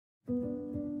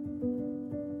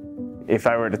If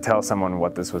I were to tell someone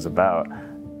what this was about,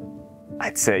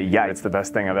 I'd say, yeah, it's the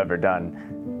best thing I've ever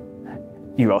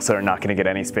done. You also are not going to get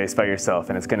any space by yourself,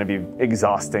 and it's going to be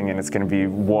exhausting, and it's going to be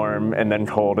warm and then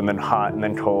cold and then hot and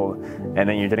then cold, and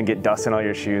then you're going to get dust in all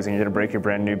your shoes and you're going to break your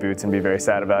brand new boots and be very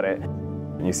sad about it.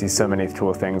 And you see so many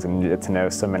cool things and you get to know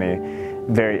so many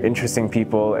very interesting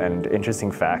people and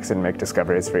interesting facts and make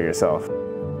discoveries for yourself.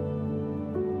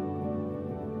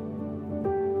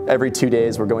 Every 2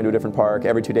 days we're going to a different park,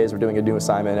 every 2 days we're doing a new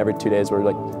assignment, every 2 days we're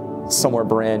like somewhere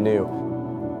brand new.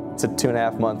 It's a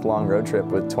 2.5 month long road trip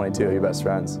with 22 of your best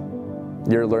friends.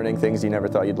 You're learning things you never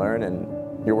thought you'd learn, and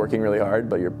you're working really hard,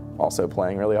 but you're also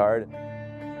playing really hard.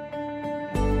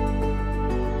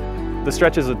 The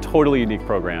Stretch is a totally unique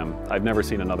program. I've never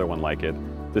seen another one like it.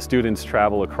 The students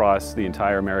travel across the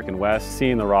entire American West,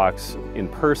 seeing the rocks in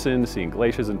person, seeing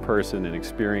glaciers in person, and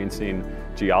experiencing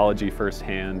geology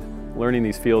firsthand, learning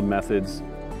these field methods.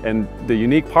 And the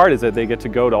unique part is that they get to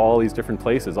go to all these different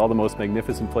places, all the most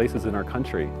magnificent places in our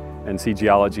country, and see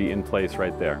geology in place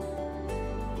right there.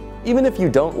 Even if you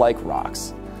don't like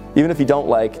rocks, even if you don't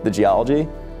like the geology,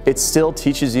 it still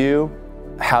teaches you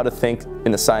how to think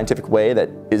in a scientific way that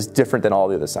is different than all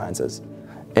the other sciences.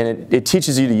 And it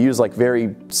teaches you to use like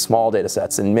very small data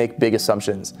sets and make big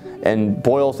assumptions and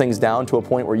boil things down to a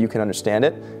point where you can understand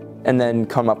it and then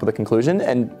come up with a conclusion.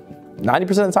 And 90%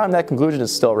 of the time that conclusion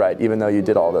is still right, even though you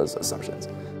did all those assumptions.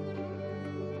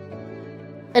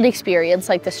 An experience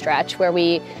like the Stretch where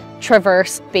we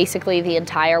traverse basically the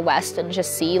entire West and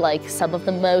just see like some of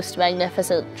the most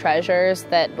magnificent treasures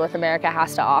that North America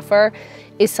has to offer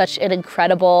is such an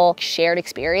incredible shared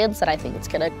experience that I think it's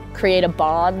going to create a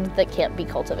bond that can't be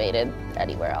cultivated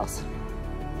anywhere else.